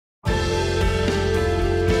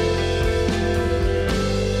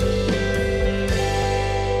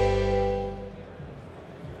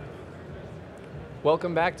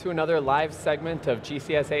Welcome back to another live segment of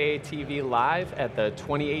GCSAA TV Live at the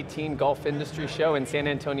 2018 Golf Industry Show in San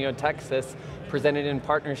Antonio, Texas, presented in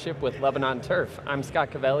partnership with Lebanon Turf. I'm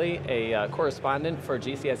Scott Cavelli, a correspondent for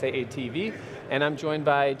GCSAA TV, and I'm joined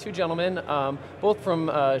by two gentlemen, both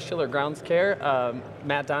from Schiller Grounds Care,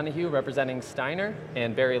 Matt Donahue representing Steiner,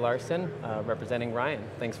 and Barry Larson representing Ryan.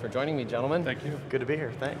 Thanks for joining me, gentlemen. Thank you. Good to be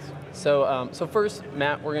here, thanks. So first,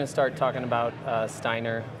 Matt, we're going to start talking about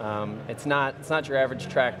Steiner. It's not your average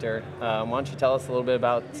tractor. Why don't you tell us a little bit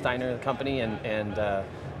about Steiner, the company, and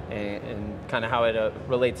kind of how it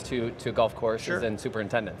relates to golf courses and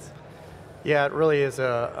superintendents. Yeah, it really is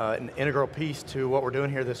an integral piece to what we're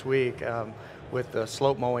doing here this week with the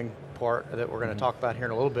slope mowing part that we're going to talk about here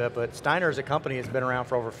in a little bit. But Steiner as a company has been around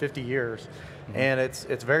for over 50 years, and it's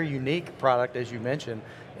a very unique product, as you mentioned,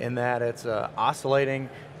 in that it's oscillating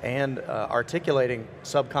and articulating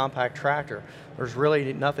subcompact tractor. There's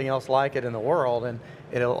really nothing else like it in the world, and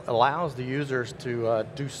it allows the users to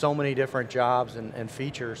do so many different jobs and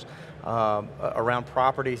features around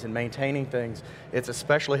properties and maintaining things. It's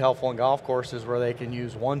especially helpful in golf courses where they can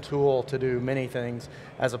use one tool to do many things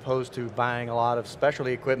as opposed to buying a lot of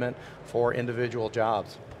specialty equipment for individual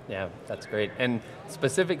jobs. Yeah, that's great. And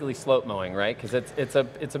specifically slope mowing, right? Because it's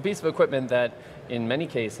a piece of equipment that in many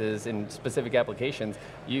cases, in specific applications,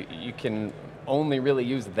 you can only really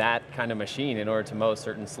use that kind of machine in order to mow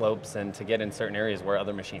certain slopes and to get in certain areas where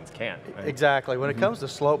other machines can't. Right? Exactly. When it comes to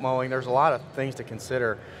slope mowing, there's a lot of things to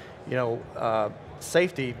consider. You know,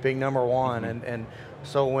 safety being number one, and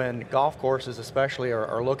so when golf courses especially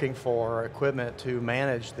are looking for equipment to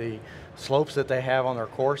manage the slopes that they have on their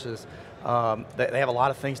courses, they have a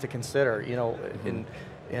lot of things to consider. You know,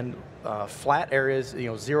 in flat areas, you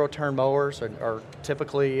know, zero-turn mowers are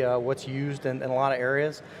typically what's used in a lot of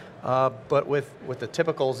areas. But with the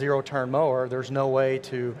typical zero-turn mower, there's no way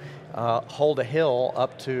to hold a hill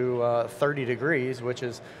up to 30 degrees, which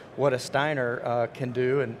is what a Steiner can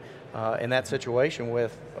do, and in that situation,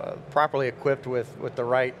 with properly equipped with the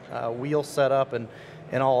right wheel setup and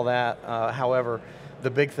all of that. However,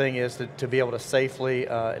 the big thing is to be able to safely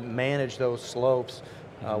manage those slopes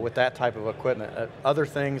with that type of equipment. Other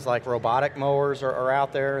things like robotic mowers are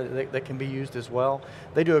out there that can be used as well.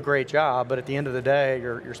 They do a great job, but at the end of the day,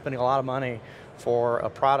 you're spending a lot of money for a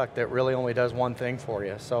product that really only does one thing for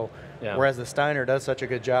you. So whereas the Steiner does such a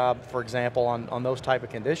good job, for example, on those type of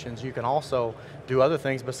conditions, you can also do other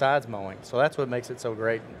things besides mowing. So that's what makes it so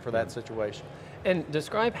great for that situation. And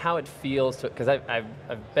describe how it feels, because I've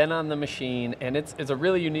been on the machine, and it's a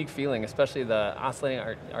really unique feeling, especially the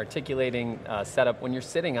oscillating, articulating setup when you're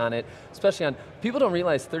sitting on it, especially on, people don't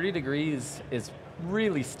realize 30 degrees is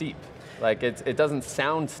really steep. Like it doesn't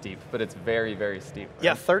sound steep, but it's very, very steep. Right?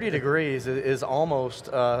 Yeah, 30 degrees is almost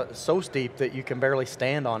so steep that you can barely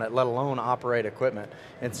stand on it, let alone operate equipment.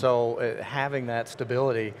 And so having that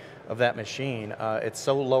stability of that machine, it's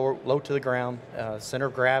so low to the ground, center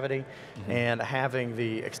of gravity, and having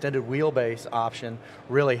the extended wheelbase option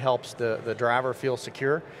really helps the driver feel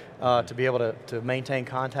secure to be able to maintain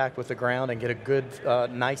contact with the ground and get a good,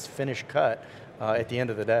 nice finished cut at the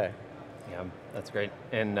end of the day. Yeah, that's great.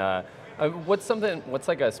 And what's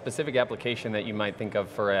like a specific application that you might think of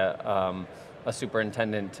for a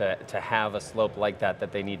superintendent to have a slope like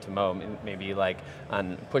that they need to mow? Maybe like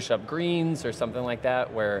on push-up greens or something like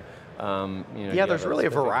that, where yeah, there's really a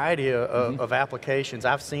variety of applications.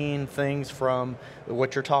 I've seen things from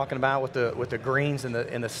what you're talking about with the greens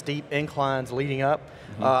and the steep inclines leading up.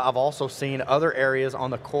 I've also seen other areas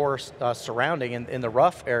on the course surrounding in the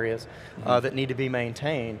rough areas that need to be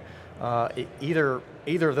maintained.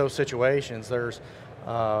 Either of those situations, there's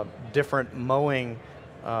different mowing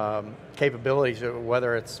capabilities,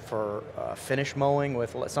 whether it's for finish mowing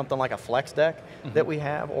with something like a flex deck that we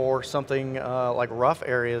have, or something like rough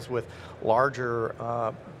areas with larger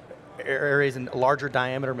areas and larger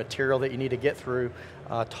diameter material that you need to get through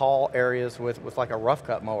tall areas with like a rough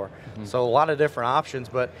cut mower. So a lot of different options,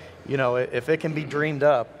 but you know, if it can be dreamed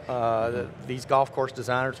up, these golf course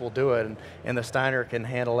designers will do it, and the Steiner can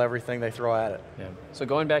handle everything they throw at it. Yeah. So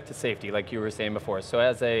going back to safety, like you were saying before, so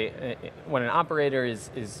as when an operator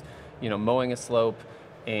is mowing a slope,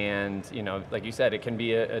 and like you said, it can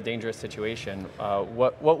be a dangerous situation.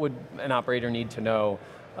 What would an operator need to know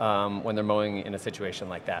when they're mowing in a situation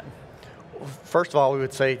like that? First of all, we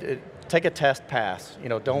would say take a test pass. You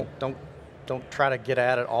know, don't try to get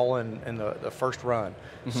at it all in the first run.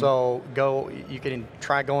 So you can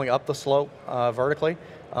try going up the slope vertically,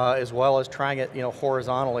 as well as trying it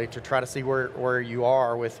horizontally to try to see where you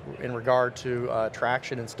are in regard to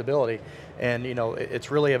traction and stability. And it's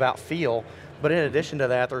really about feel. But in addition to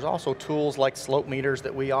that, there's also tools like slope meters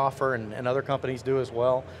that we offer and other companies do as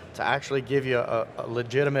well to actually give you a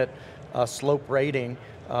legitimate slope rating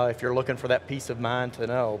if you're looking for that peace of mind to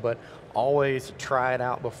know. But always try it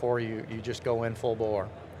out before you just go in full bore.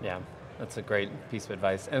 Yeah. That's a great piece of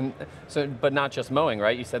advice. And so, but not just mowing,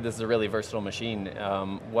 right? You said this is a really versatile machine.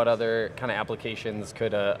 What other kind of applications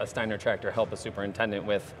could a Steiner tractor help a superintendent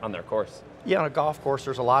with on their course? Yeah, on a golf course,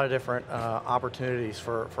 there's a lot of different opportunities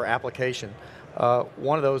for application.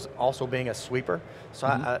 One of those also being a sweeper. So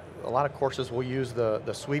a lot of courses will use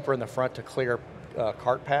the sweeper in the front to clear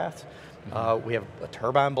cart paths. We have a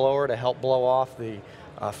turbine blower to help blow off the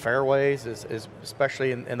fairways,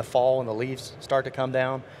 especially in the fall when the leaves start to come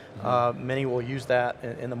down. Many will use that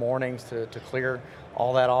in the mornings to clear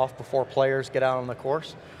all that off before players get out on the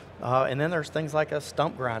course. And then there's things like a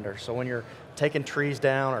stump grinder. So when you're taking trees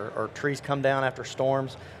down or trees come down after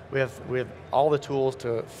storms, we have all the tools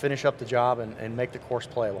to finish up the job and make the course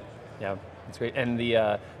playable. Yeah, that's great. And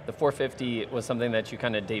the 450 was something that you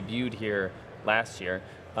kind of debuted here last year.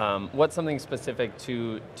 What's something specific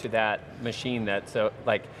to that machine that, so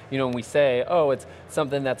like, when we say, oh, it's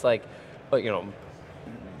something that's like,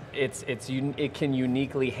 it can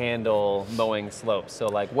uniquely handle mowing slopes. So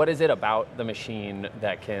like, what is it about the machine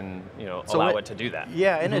that can, allow it to do that?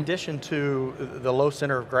 Yeah, in addition to the low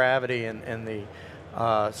center of gravity and the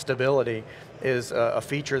stability, is a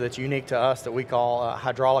feature that's unique to us that we call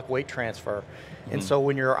hydraulic weight transfer. And so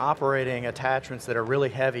when you're operating attachments that are really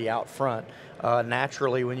heavy out front,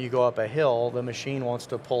 naturally when you go up a hill, the machine wants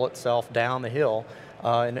to pull itself down the hill.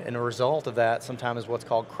 And a result of that sometimes is what's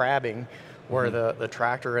called crabbing, where the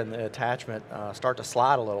tractor and the attachment start to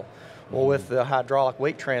slide a little. Well, with the hydraulic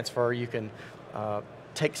weight transfer, you can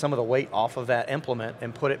take some of the weight off of that implement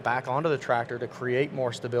and put it back onto the tractor to create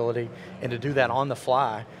more stability, and to do that on the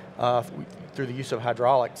fly through the use of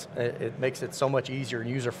hydraulics. It makes it so much easier and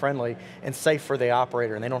user-friendly and safe for the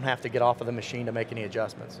operator, and they don't have to get off of the machine to make any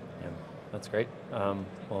adjustments. Yeah, that's great.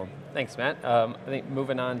 Well, thanks, Matt. I think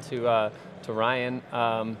moving on to Ryan,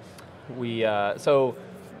 so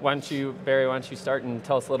why don't you, Barry, why don't you start and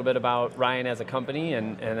tell us a little bit about Ryan as a company,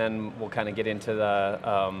 and then we'll kind of get into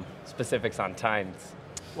the specifics on Tines.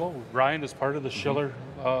 Well, Ryan is part of the Schiller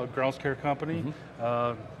Grounds Care Company.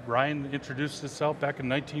 Ryan introduced itself back in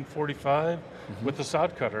 1945 with the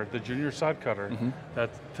sod cutter, the junior sod cutter, that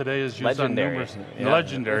today is used on numerous. Yeah.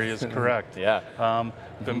 Legendary is correct. Yeah.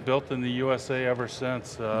 Been built in the USA ever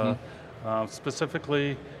since.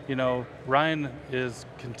 Specifically, Ryan is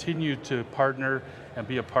continued to partner and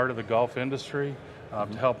be a part of the golf industry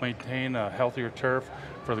to help maintain a healthier turf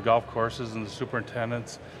for the golf courses and the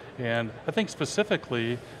superintendents. And I think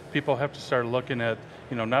specifically, people have to start looking at,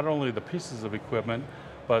 not only the pieces of equipment,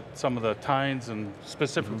 but some of the tines, and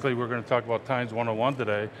specifically we're going to talk about Tines 101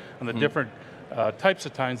 today, and the different types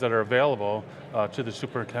of tines that are available to the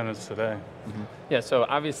superintendents today. Yeah, so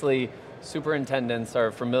obviously superintendents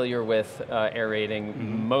are familiar with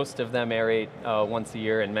aerating. Most of them aerate once a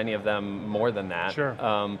year, and many of them more than that. Sure.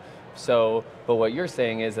 But what you're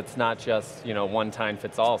saying is it's not just one tine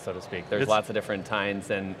fits all, so to speak. There's lots of different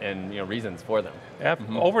tines and reasons for them.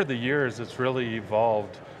 Over the years, it's really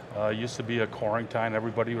evolved. Used to be a coring tine.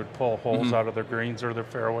 Everybody would pull holes out of their greens or their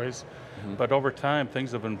fairways. But over time,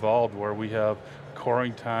 things have evolved where we have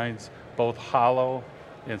coring tines, both hollow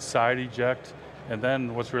and side eject. And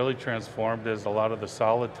then what's really transformed is a lot of the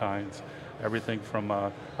solid tines, everything from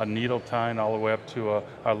a needle tine all the way up to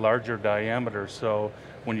a larger diameter. So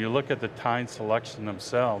when you look at the tine selection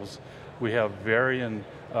themselves, we have varying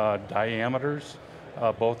diameters,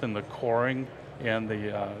 both in the coring and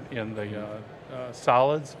the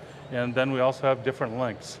solids, and then we also have different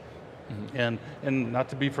lengths. And not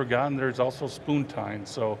to be forgotten, there's also spoon tines.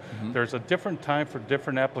 So there's a different tine for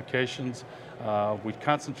different applications. We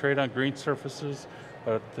concentrate on green surfaces,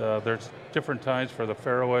 but there's different tines for the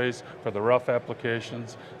fairways, for the rough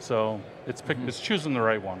applications. So it's choosing the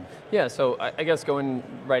right one. Yeah, so I guess going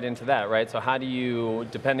right into that, right? So how do you,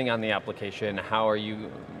 depending on the application,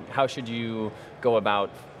 how should you go about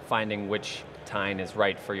finding which tine is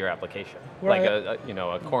right for your application? Right. Like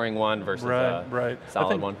a coring one versus a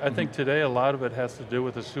solid one? I think today a lot of it has to do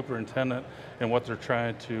with the superintendent and what they're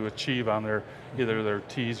trying to achieve on either their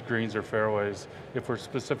tees, greens, or fairways. If we're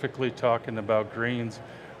specifically talking about greens,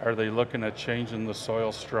 are they looking at changing the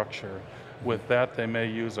soil structure? With that, they may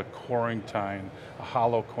use a coring tine, a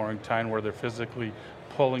hollow coring tine, where they're physically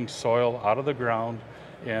pulling soil out of the ground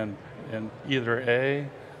and either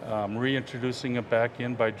reintroducing it back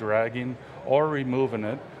in by dragging, or removing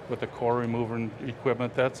it, with the core remover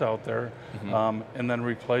equipment that's out there, and then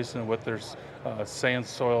replacing it with their sand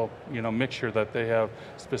soil mixture that they have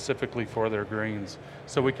specifically for their greens.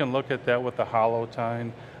 So we can look at that with the hollow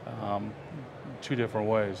tine two different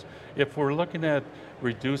ways. If we're looking at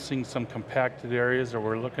reducing some compacted areas, or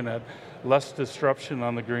we're looking at less disruption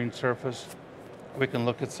on the green surface, we can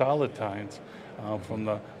look at solid tines, from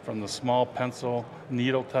the small pencil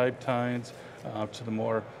needle type tines to the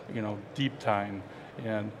more deep tine.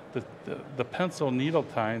 And the pencil needle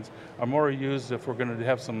tines are more used if we're going to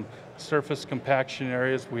have some surface compaction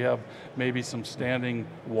areas. We have maybe some standing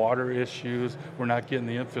water issues. We're not getting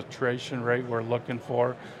the infiltration rate we're looking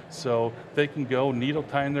for. So they can go needle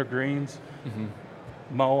tine their greens,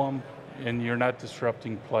 mow them, and you're not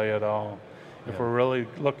disrupting play at all. If we're really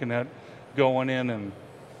looking at going in and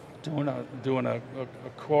doing a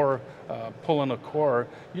core, pulling a core,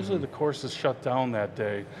 usually the course is shut down that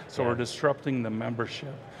day, so we're disrupting the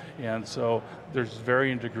membership. And so there's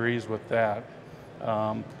varying degrees with that.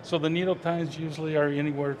 So the needle tines usually are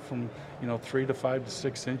anywhere from 3 to 5 to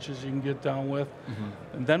 6 inches you can get down with.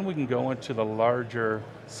 And then we can go into the larger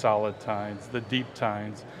solid tines, the deep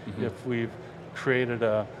tines, if we've created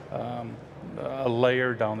a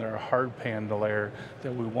layer down there, a hard pan layer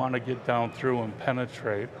that we want to get down through and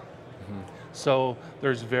penetrate. So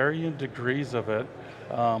there's varying degrees of it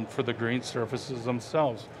for the green surfaces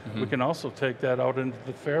themselves. We can also take that out into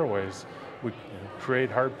the fairways. We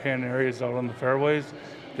create hard pan areas out on the fairways.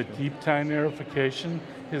 The deep tine aerification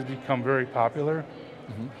has become very popular.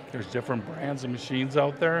 There's different brands of machines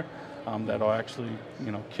out there that'll actually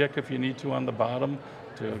kick if you need to on the bottom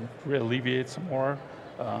to alleviate some more.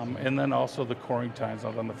 And then also the coring tines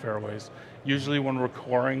out on the fairways. Usually when we're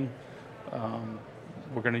coring,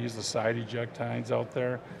 we're going to use the side eject tines out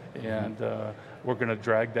there, and we're going to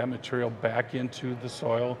drag that material back into the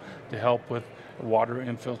soil to help with water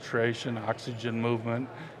infiltration, oxygen movement,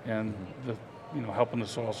 and helping the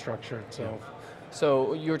soil structure itself.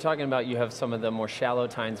 So you were talking about you have some of the more shallow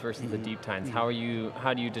tines versus the deep tines. How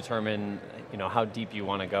do you determine how deep you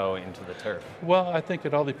want to go into the turf? Well, I think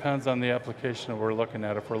it all depends on the application that we're looking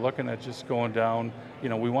at. If we're looking at just going down,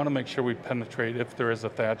 we want to make sure we penetrate if there is a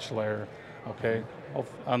thatch layer. Okay,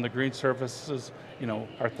 on the green surfaces,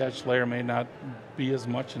 our thatch layer may not be as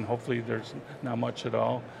much, and hopefully there's not much at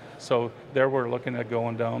all. So there we're looking at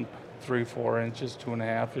going down 3-4 inches,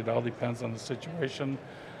 2.5. It all depends on the situation.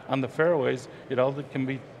 On the fairways, it all can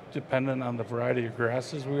be dependent on the variety of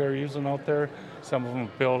grasses we are using out there. Some of them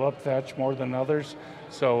build up thatch more than others.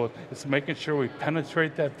 So it's making sure we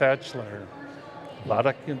penetrate that thatch layer.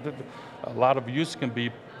 A lot of use can be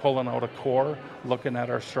pulling out a core, looking at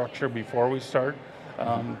our structure before we start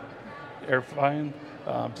airifying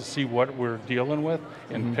to see what we're dealing with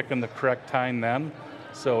and picking the correct tine then.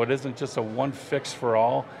 So it isn't just a one fix for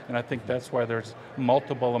all, and I think that's why there's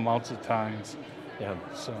multiple amounts of tines. Yeah.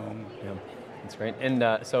 So. Yeah, that's great. And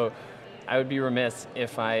so I would be remiss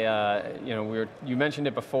if I, you mentioned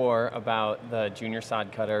it before about the junior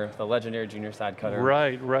sod cutter, the legendary junior sod cutter.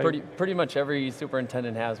 Right. Pretty much every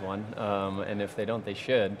superintendent has one, and if they don't, they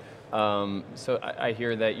should. So I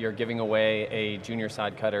hear that you're giving away a junior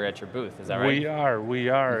sod cutter at your booth. Is that right? We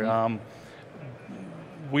are.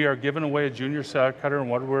 We are giving away a junior sod cutter,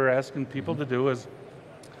 and what we're asking people to do is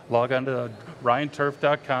log on to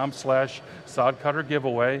ryanturf.com/sod cutter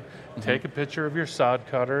giveaway, take a picture of your sod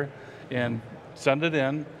cutter, and send it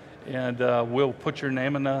in, and we'll put your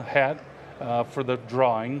name in the hat for the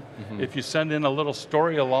drawing. If you send in a little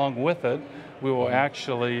story along with it, we will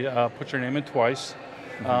actually put your name in twice.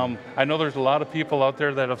 I know there's a lot of people out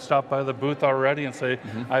there that have stopped by the booth already and say,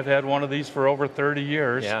 I've had one of these for over 30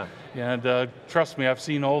 years. Yeah. And trust me, I've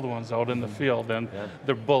seen old ones out in the field, and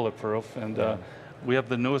they're bulletproof. And we have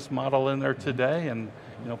the newest model in there today, and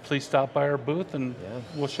please stop by our booth, and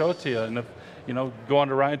we'll show it to you. And if go on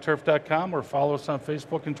to ryanturf.com or follow us on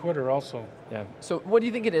Facebook and Twitter also. Yeah. So what do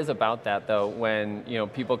you think it is about that, though, when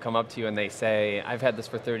people come up to you and they say, I've had this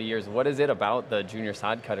for 30 years. What is it about the junior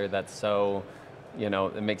sod cutter that's so,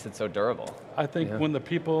 it makes it so durable? I think when the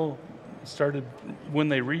people when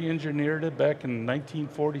they re-engineered it back in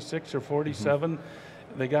 1946 or 47,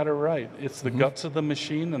 they got it right. It's the guts of the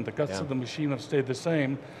machine, and the guts of the machine have stayed the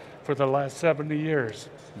same for the last 70 years.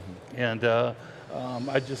 And I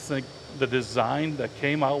just think the design that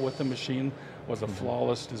came out with the machine was a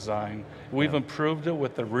flawless design. We've improved it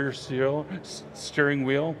with the rear steering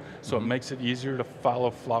wheel, so it makes it easier to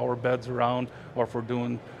follow flower beds around, or if we're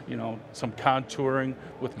doing some contouring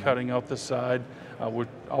with cutting out the side. We're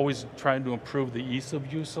always trying to improve the ease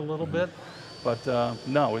of use a little bit, but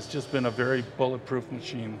no, it's just been a very bulletproof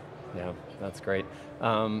machine. Yeah, that's great.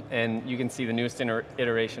 And you can see the newest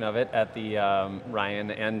iteration of it at the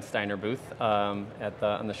Ryan and Steiner booth on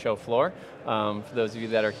the show floor. For those of you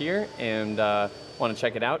that are here and want to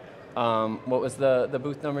check it out. What was the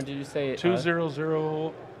booth number, did you say?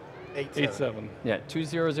 20087. Yeah,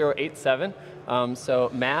 20087. So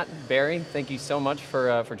Matt, Barry, thank you so much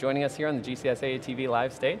for joining us here on the GCSAA TV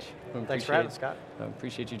live stage. Thanks for having us, Scott. I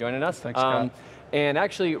appreciate you joining us. Thanks, Scott. And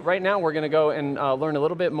actually, right now we're going to go and learn a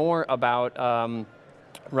little bit more about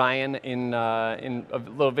Ryan in a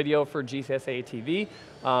little video for GCSAA TV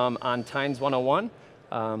on Tines 101.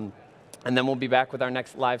 And then we'll be back with our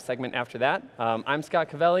next live segment after that. I'm Scott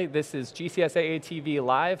Cavelli. This is GCSAA TV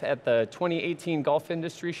Live at the 2018 Golf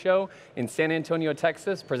Industry Show in San Antonio,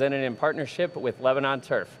 Texas, presented in partnership with Lebanon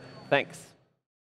Turf. Thanks.